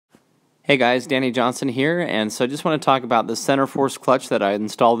Hey guys, Danny Johnson here, and so I just want to talk about the centerforce clutch that I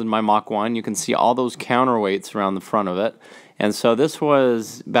installed in my Mach 1. You can see all those counterweights around the front of it. And so this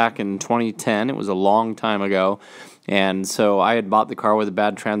was back in 2010. It was a long time ago. And so I had bought the car with a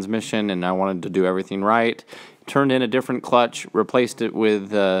bad transmission and I wanted to do everything right. Turned in a different clutch, replaced it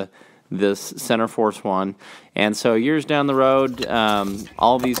with this centerforce one. And so years down the road,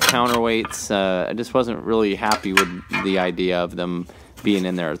 all these counterweights, I just wasn't really happy with the idea of them being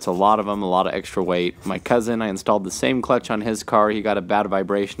in there. It's a lot of them, a lot of extra weight. My cousin, I installed the same clutch on his car. He got a bad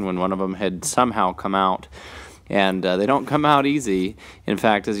vibration when one of them had somehow come out. And they don't come out easy. In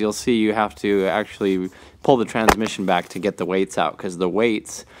fact, as you'll see, you have to actually pull the transmission back to get the weights out, because the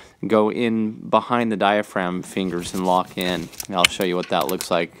weights go in behind the diaphragm fingers and lock in. And I'll show you what that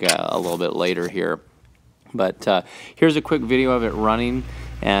looks like a little bit later here. But here's a quick video of it running,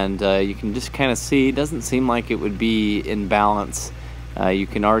 and you can just kind of see, it doesn't seem like it would be in balance. You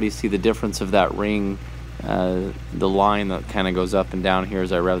can already see the difference of that ring, the line that kind of goes up and down here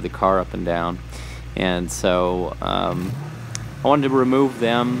as I rev the car up and down. And so I wanted to remove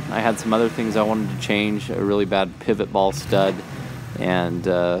them. I had some other things I wanted to change, a really bad pivot ball stud and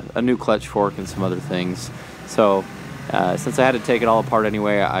a new clutch fork and some other things. So since I had to take it all apart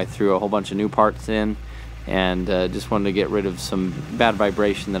anyway, I threw a whole bunch of new parts in and just wanted to get rid of some bad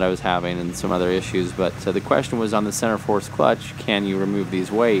vibration that I was having and some other issues. But the question was on the centerforce clutch, can you remove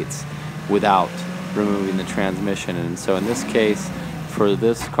these weights without removing the transmission? And so in this case, for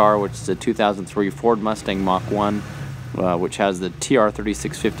this car, which is a 2003 Ford Mustang Mach 1, which has the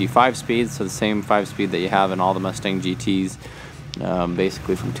TR3650 5-speed, so the same 5-speed that you have in all the Mustang GTs,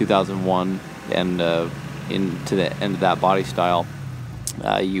 basically from 2001 and into the end of that body style,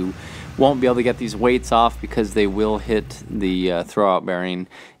 you won't be able to get these weights off because they will hit the throwout bearing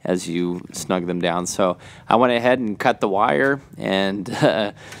as you snug them down. So I went ahead and cut the wire, and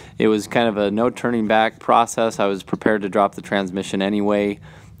it was kind of a no turning back process. I was prepared to drop the transmission anyway,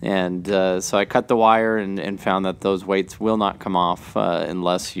 and so I cut the wire and found that those weights will not come off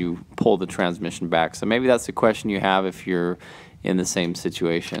unless you pull the transmission back. So maybe that's the question you have if you're in the same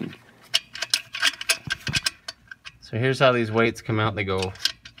situation. So here's how these weights come out. They go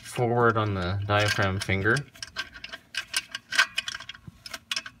forward on the diaphragm finger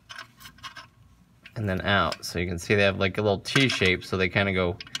and then out. So you can see they have like a little T shape, so they kind of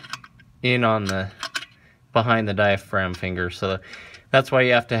go in on the behind the diaphragm finger. So that's why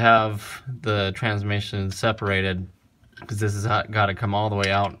you have to have the transmission separated, because this has got to come all the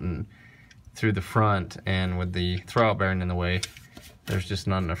way out and through the front, and with the throwout bearing in the way, there's just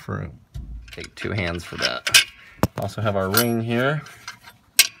not enough room. Take two hands for that. Also have our ring here.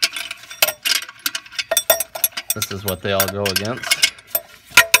 This is what they all go against.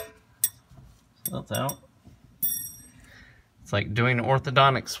 So that's out. It's like doing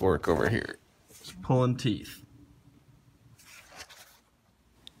orthodontics work over here. Just pulling teeth.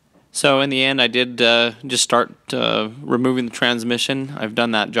 So in the end, I did just start removing the transmission. I've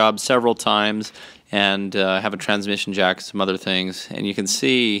done that job several times, and have a transmission jack and some other things. And you can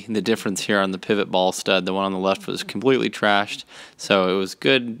see the difference here on the pivot ball stud. The one on the left was completely trashed, so it was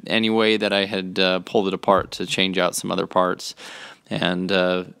good anyway that I had pulled it apart to change out some other parts. And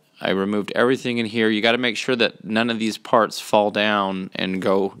I removed everything in here. You got to make sure that none of these parts fall down and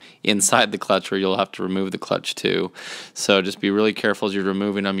go inside the clutch, or you'll have to remove the clutch too. So just be really careful as you're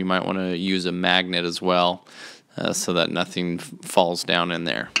removing them. You might want to use a magnet as well, so that nothing falls down in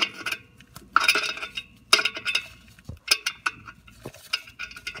there.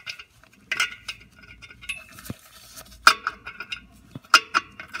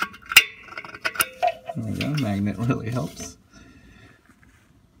 There we go, magnet really helps.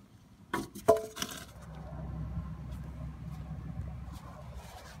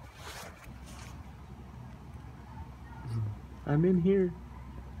 I'm in here.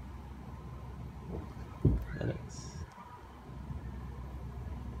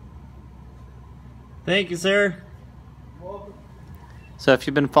 Thank you, sir. So if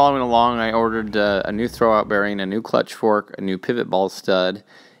you've been following along, I ordered a new throwout bearing, a new clutch fork, a new pivot ball stud,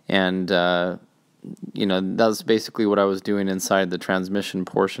 and you know, that's basically what I was doing inside the transmission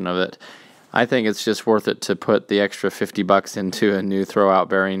portion of it. I think it's just worth it to put the extra $50 into a new throwout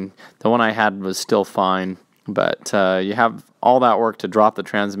bearing. The one I had was still fine, but you have all that work to drop the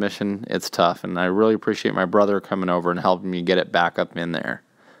transmission. It's tough, and I really appreciate my brother coming over and helping me get it back up in there.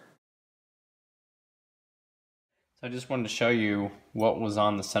 So I just wanted to show you what was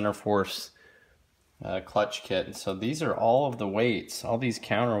on the centerforce clutch kit. So these are all of the weights, all these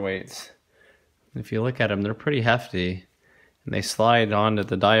counterweights. If you look at them, they're pretty hefty, and they slide onto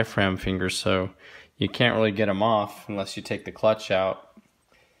the diaphragm fingers, so you can't really get them off unless you take the clutch out.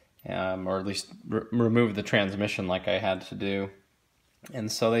 or at least remove the transmission like I had to do.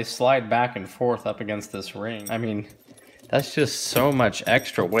 And so they slide back and forth up against this ring. I mean, that's just so much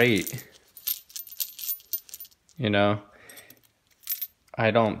extra weight. You know,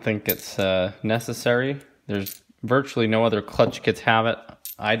 I don't think it's necessary. There's virtually no other clutch kits have it.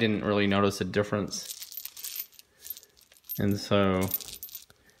 I didn't really notice a difference. And so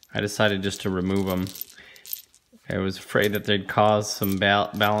I decided just to remove them. I was afraid that they'd cause some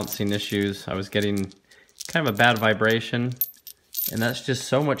balancing issues. I was getting kind of a bad vibration, and that's just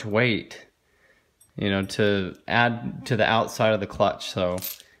so much weight, you know, to add to the outside of the clutch. So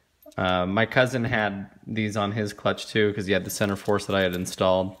my cousin had these on his clutch too, because he had the center force that I had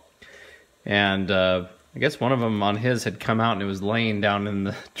installed. And I guess one of them on his had come out and it was laying down in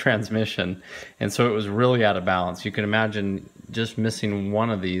the transmission, and so it was really out of balance. You can imagine just missing one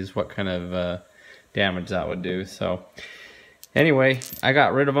of these, what kind of damage that would do. So anyway, I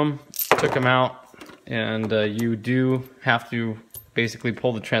got rid of them, took them out, and you do have to basically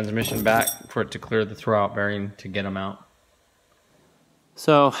pull the transmission back for it to clear the throwout bearing to get them out.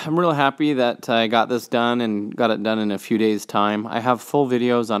 So I'm real happy that I got this done and got it done in a few days' time. I have full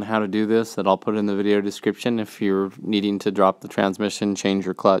videos on how to do this that I'll put in the video description if you're needing to drop the transmission, change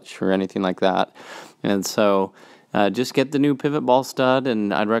your clutch, or anything like that. And so just get the new pivot ball stud,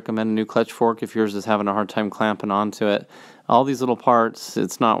 and I'd recommend a new clutch fork if yours is having a hard time clamping onto it. All these little parts,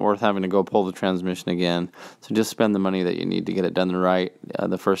 it's not worth having to go pull the transmission again. So just spend the money that you need to get it done right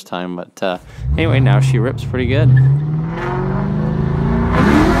the first time. But anyway, now she rips pretty good.